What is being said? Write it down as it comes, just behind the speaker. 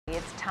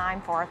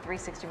time for our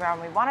 360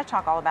 round. We want to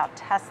talk all about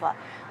Tesla.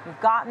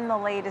 We've gotten the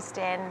latest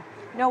in.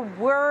 No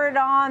word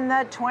on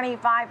the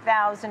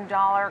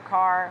 $25,000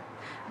 car.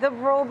 The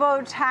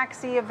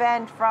robo-taxi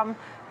event from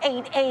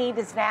 8/8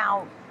 is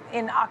now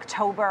in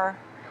October.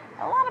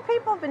 A lot of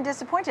people have been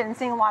disappointed and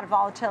seeing a lot of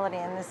volatility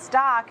in this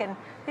stock, and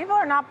people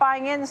are not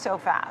buying in so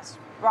fast.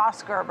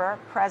 Ross Gerber,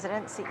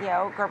 President,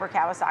 CEO, Gerber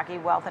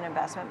Kawasaki Wealth and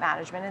Investment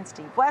Management, and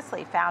Steve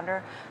Westly,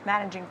 founder,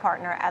 managing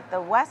partner at the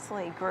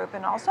Westly Group,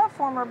 and also a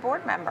former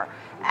board member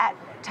at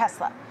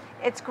Tesla.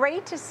 It's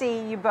great to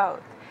see you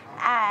both.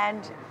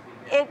 And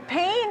it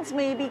pains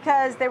me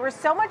because there was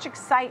so much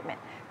excitement.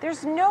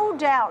 There's no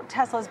doubt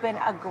Tesla's been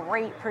a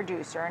great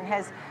producer and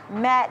has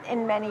met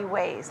in many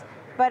ways,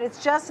 but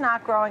it's just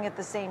not growing at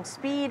the same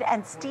speed.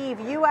 And Steve,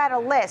 you had a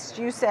list.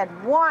 You said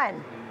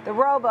 1, the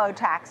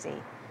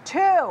robo-taxi,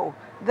 2,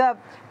 the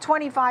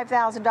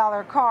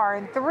 $25,000 car,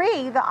 and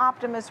 3, the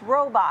Optimus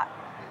robot.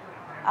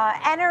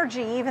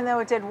 Energy, even though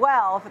it did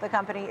well for the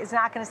company, is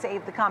not going to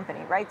save the company,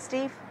 right,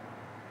 Steve?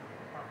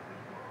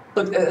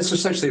 Look, that's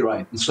essentially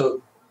right. And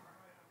so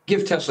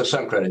give Tesla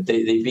some credit.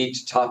 They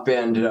beat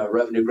top-end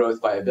revenue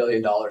growth by $1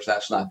 billion.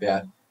 That's not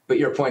bad. But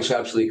your point's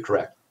absolutely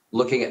correct.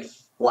 Looking at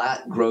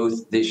flat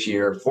growth this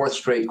year, 4th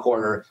straight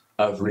quarter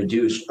of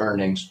reduced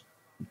earnings.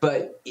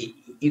 But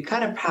you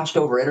kind of passed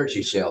over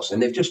energy sales,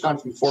 and they've just gone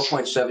from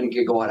 4.7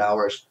 gigawatt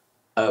hours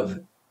of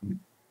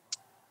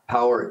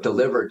power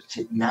delivered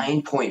to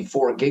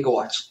 9.4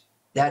 gigawatts.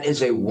 That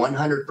is a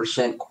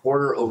 100%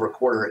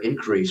 quarter-over-quarter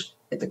increase.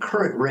 At the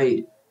current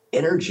rate,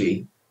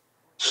 energy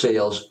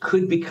sales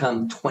could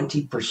become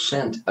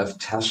 20% of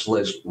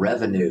Tesla's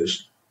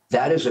revenues.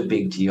 That is a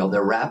big deal.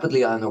 They're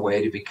rapidly on the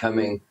way to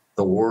becoming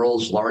the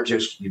world's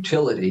largest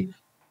utility,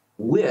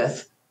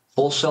 with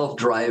full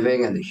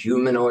self-driving and the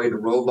humanoid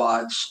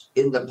robots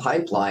in the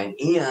pipeline,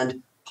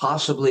 and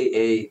possibly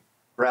a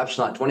perhaps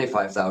not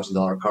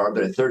 $25,000 car,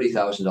 but a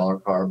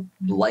 $30,000 car,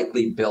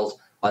 likely built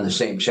on the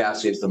same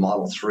chassis as the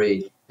Model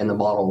 3 and the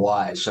Model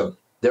Y. So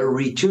they're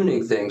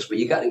retuning things, but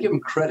you got to give them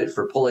credit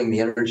for pulling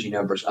the energy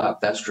numbers up.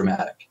 That's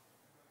dramatic.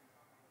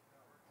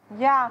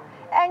 Yeah,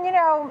 and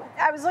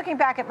I was looking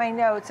back at my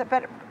notes,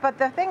 but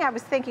the thing I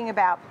was thinking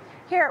about,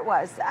 here it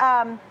was,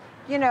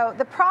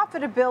 the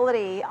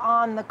profitability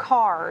on the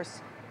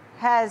cars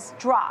has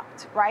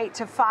dropped, right,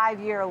 to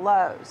 5-year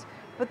lows,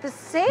 but the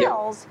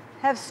sales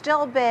have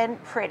still been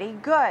pretty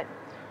good.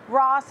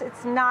 Ross,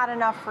 it's not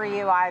enough for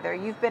you either.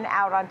 You've been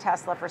out on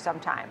Tesla for some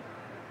time.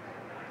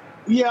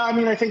 Yeah, I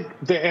mean, I think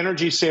the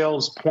energy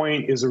sales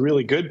point is a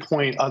really good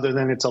point, other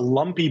than it's a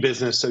lumpy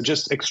business. So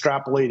just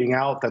extrapolating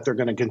out that they're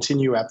going to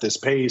continue at this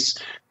pace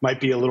might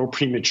be a little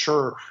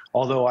premature,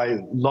 although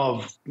I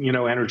love,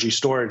 energy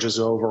storage as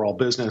an overall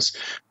business.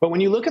 But when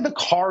you look at the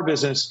car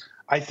business,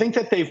 I think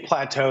that they've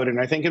plateaued, and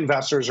I think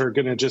investors are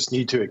going to just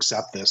need to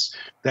accept this,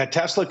 that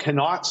Tesla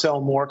cannot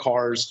sell more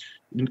cars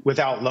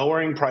without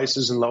lowering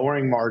prices and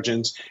lowering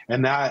margins.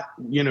 And that,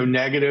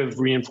 negative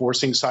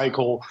reinforcing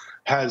cycle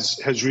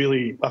has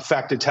really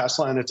affected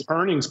Tesla and its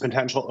earnings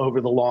potential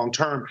over the long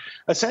term.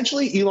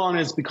 Essentially, Elon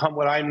has become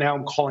what I'm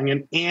now calling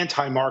an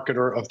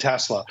anti-marketer of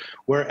Tesla,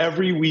 where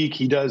every week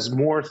he does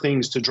more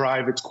things to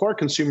drive its core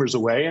consumers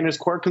away, and his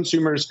core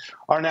consumers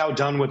are now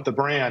done with the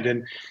brand.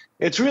 And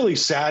it's really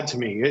sad to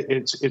me.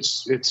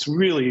 It's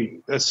really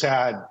a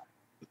sad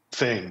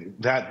thing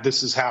that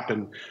this has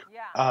happened.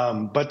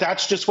 But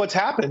that's just what's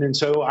happened. And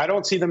so I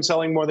don't see them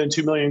selling more than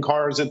 2 million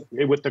cars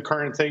with the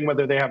current thing,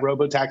 whether they have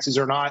robo-taxis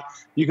or not.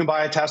 You can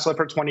buy a Tesla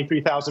for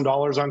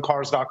 $23,000 on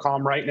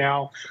cars.com right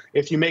now.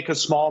 If you make a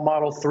small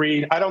Model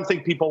 3, I don't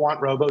think people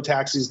want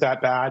robo-taxis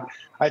that bad.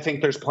 I think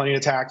there's plenty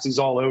of taxis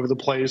all over the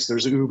place.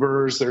 There's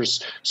Ubers,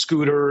 there's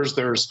scooters,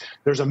 there's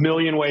a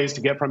million ways to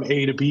get from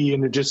A to B,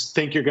 and to just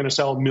think you're going to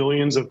sell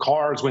millions of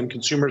cars when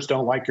consumers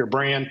don't like your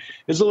brand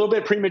is a little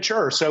bit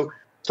premature.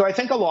 So I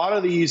think a lot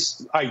of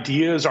these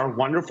ideas are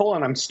wonderful,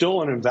 and I'm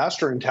still an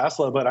investor in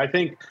Tesla, but I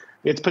think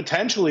it's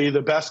potentially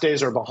the best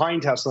days are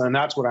behind Tesla, and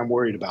that's what I'm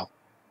worried about.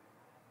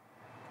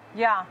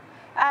 Yeah.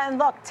 And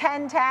look,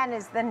 10/10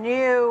 is the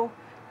new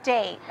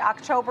date,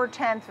 October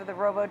 10th for the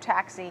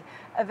robo-taxi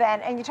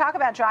event. And you talk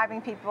about driving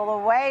people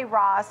away,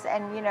 Ross,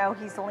 and,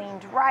 he's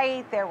leaned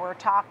right. There were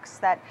talks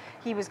that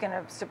he was going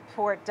to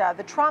support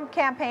the Trump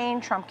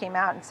campaign. Trump came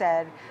out and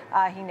said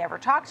he never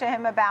talked to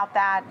him about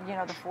that,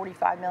 the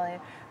 $45 million.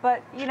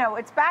 But,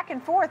 it's back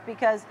and forth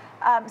because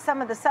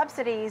some of the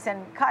subsidies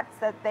and cuts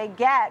that they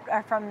get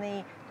are from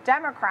the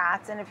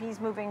Democrats, and if he's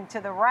moving to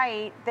the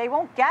right, they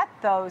won't get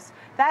those.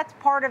 That's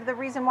part of the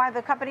reason why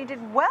the company did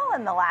well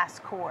in the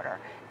last quarter.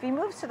 If he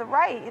moves to the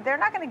right, they're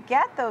not going to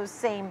get those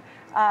same,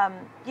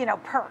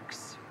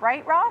 perks,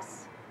 right,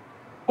 Ross?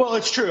 Well,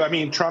 it's true. I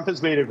mean, Trump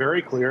has made it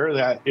very clear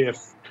that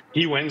if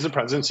he wins the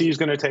presidency, he's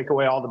going to take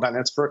away all the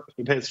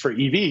benefits for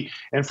EV.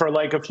 And for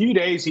like a few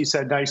days, he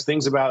said nice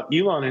things about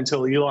Elon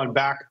until Elon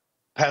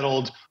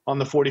backpedaled on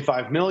the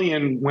 45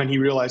 million when he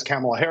realized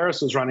Kamala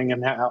Harris was running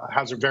and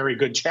has a very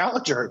good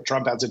challenger.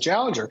 Trump has a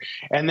challenger.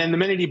 And then the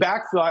minute he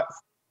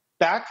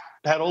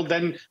backpedaled,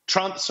 then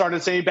Trump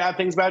started saying bad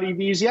things about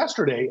EVs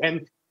yesterday.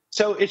 And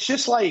so it's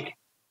just like,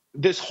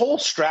 this whole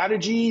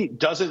strategy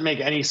doesn't make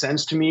any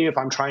sense to me if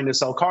I'm trying to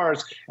sell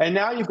cars. And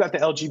now you've got the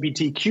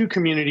LGBTQ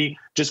community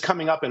just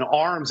coming up in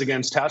arms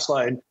against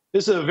Tesla. And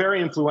this is a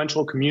very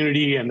influential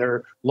community, and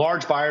they're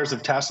large buyers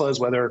of Teslas,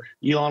 whether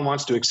Elon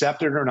wants to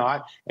accept it or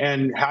not.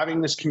 And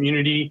having this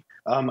community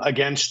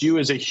against you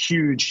is a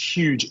huge,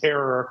 huge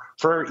error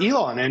for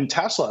Elon and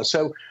Tesla.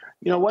 So,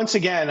 once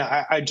again,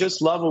 I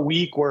just love a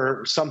week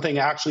where something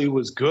actually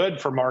was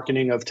good for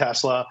marketing of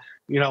Tesla,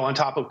 on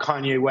top of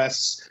Kanye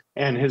West's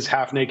and his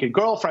half-naked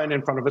girlfriend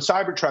in front of a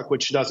Cybertruck,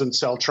 which doesn't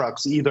sell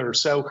trucks either.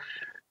 So,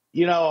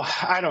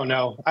 I don't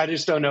know. I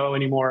just don't know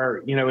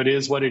anymore. It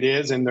is what it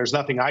is, and there's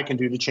nothing I can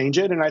do to change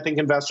it. And I think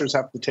investors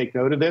have to take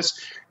note of this.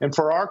 And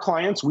for our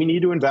clients, we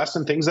need to invest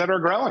in things that are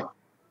growing.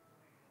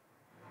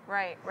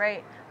 Right,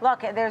 right.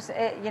 Look, it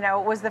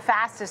was the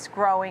fastest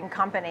growing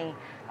company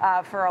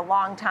for a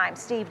long time.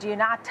 Steve, do you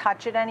not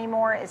touch it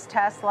anymore? Is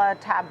Tesla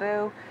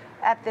taboo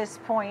at this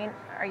point?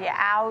 Are you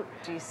out?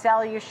 Do you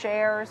sell your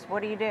shares?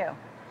 What do you do?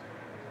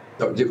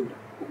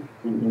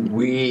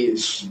 We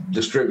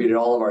distributed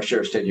all of our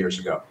shares 10 years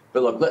ago.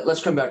 But look,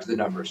 let's come back to the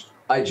numbers.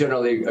 I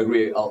generally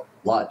agree a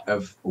lot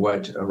of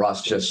what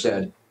Ross just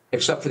said,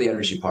 except for the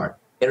energy part.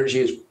 Energy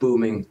is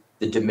booming.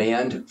 The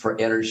demand for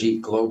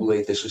energy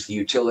globally, this is the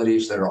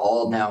utilities that are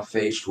all now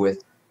faced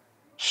with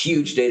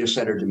huge data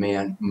center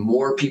demand,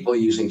 more people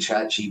using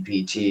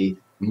ChatGPT,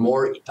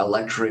 more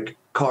electric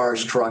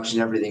cars, trucks,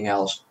 and everything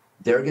else.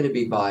 They're going to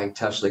be buying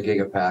Tesla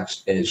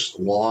Gigapacks as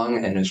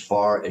long and as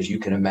far as you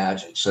can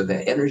imagine. So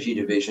the energy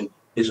division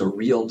is a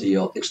real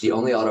deal. It's the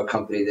only auto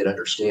company that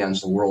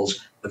understands the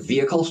world's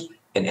vehicles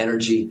and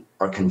energy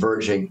are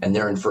converging, and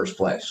they're in first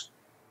place.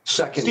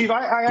 Second, Steve,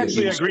 I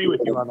actually agree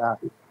with you on that.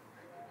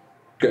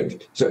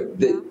 Good. So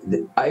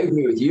I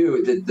agree with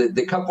you that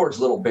the cupboard's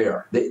a little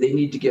bare. They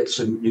need to get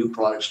some new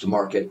products to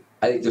market.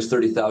 I think this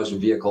 30,000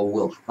 vehicle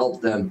will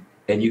help them.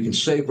 And you can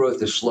say growth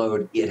has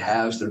slowed. It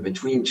has. They're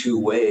between two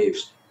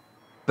waves.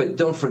 But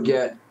don't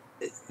forget,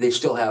 they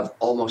still have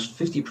almost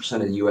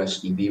 50% of the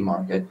U.S. EV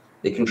market.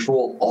 They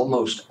control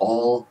almost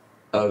all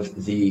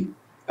of the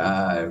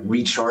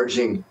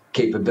recharging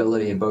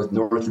capability in both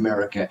North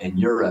America and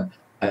Europe.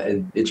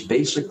 It's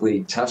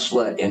basically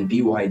Tesla and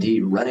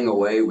BYD running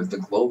away with the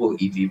global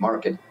EV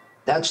market.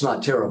 That's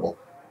not terrible.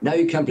 Now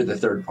you come to the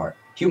third part.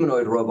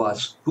 Humanoid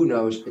robots, who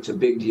knows? It's a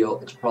big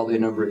deal. It's probably a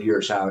number of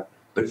years out.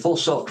 But full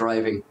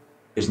self-driving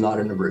is not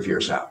a number of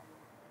years out.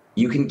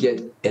 You can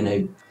get in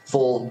a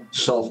full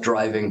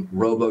self-driving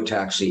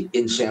robo-taxi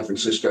in San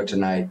Francisco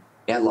tonight,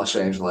 and Los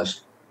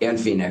Angeles, and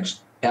Phoenix,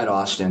 and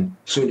Austin,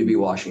 soon to be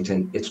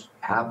Washington. It's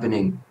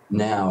happening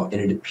now, and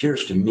it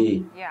appears to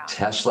me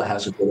Tesla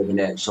has a bit of an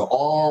edge. So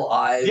all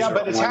eyes are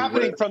but it's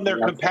happening from their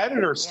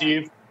competitor,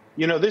 Steve.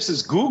 This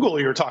is Google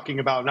you're talking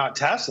about, not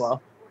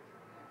Tesla.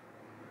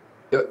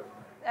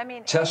 I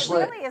mean,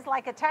 Tesla it really is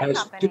like a tech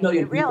company.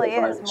 It really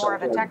is more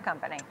of a tech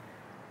company.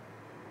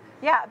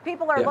 Yeah,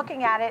 people are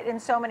looking at it in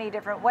so many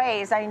different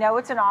ways. I know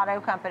it's an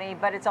auto company,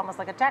 but it's almost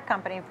like a tech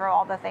company for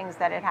all the things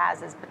that it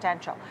has as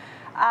potential.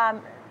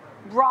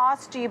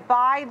 Ross, do you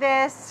buy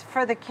this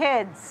for the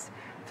kids,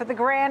 for the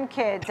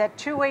grandkids at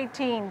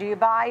 218? Do you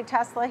buy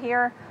Tesla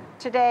here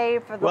today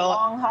for the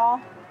long haul?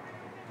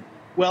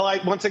 Well,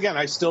 once again,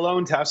 I still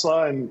own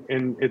Tesla,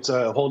 and it's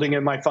a holding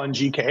in my fund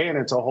GK, and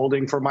it's a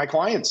holding for my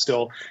clients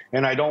still.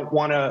 And I don't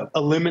want to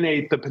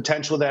eliminate the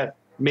potential that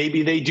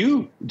maybe they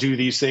do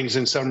these things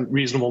in some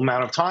reasonable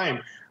amount of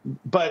time.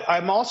 But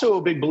I'm also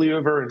a big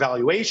believer in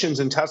valuations,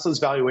 and Tesla's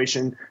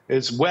valuation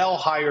is well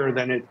higher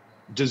than it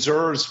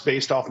deserves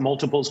based off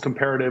multiples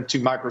comparative to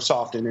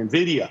Microsoft and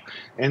NVIDIA.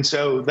 And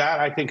so that,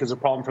 I think, is a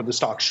problem for the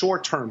stock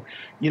short term.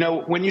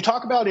 When you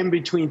talk about in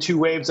between two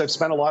waves, I've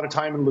spent a lot of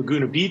time in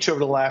Laguna Beach over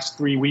the last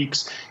 3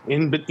 weeks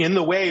in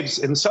the waves,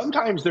 and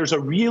sometimes there's a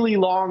really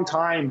long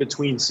time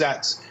between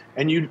sets.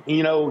 And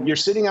you're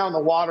sitting out in the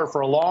water for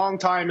a long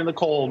time in the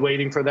cold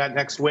waiting for that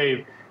next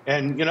wave.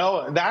 And,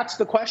 that's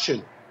the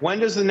question. When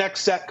does the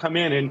next set come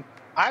in? And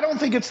I don't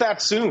think it's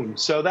that soon.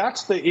 So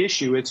that's the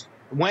issue. It's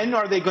when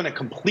are they going to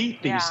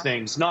complete these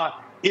things?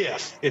 Not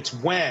if, it's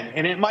when.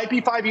 And it might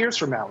be 5 years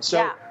from now.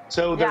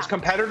 So there's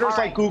competitors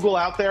like Google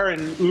out there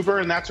and Uber,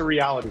 and that's a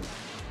reality.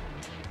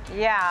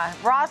 Yeah,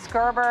 Ross,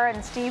 Gerber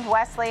and Steve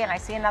Westly, and I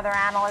see another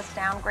analyst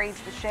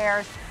downgrades the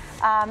shares.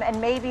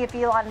 And maybe if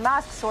Elon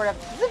Musk sort of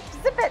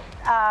zip it,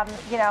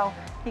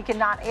 he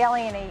cannot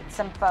alienate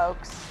some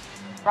folks.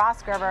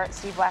 Ross, Gerber,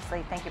 Steve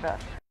Westly, thank you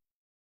both.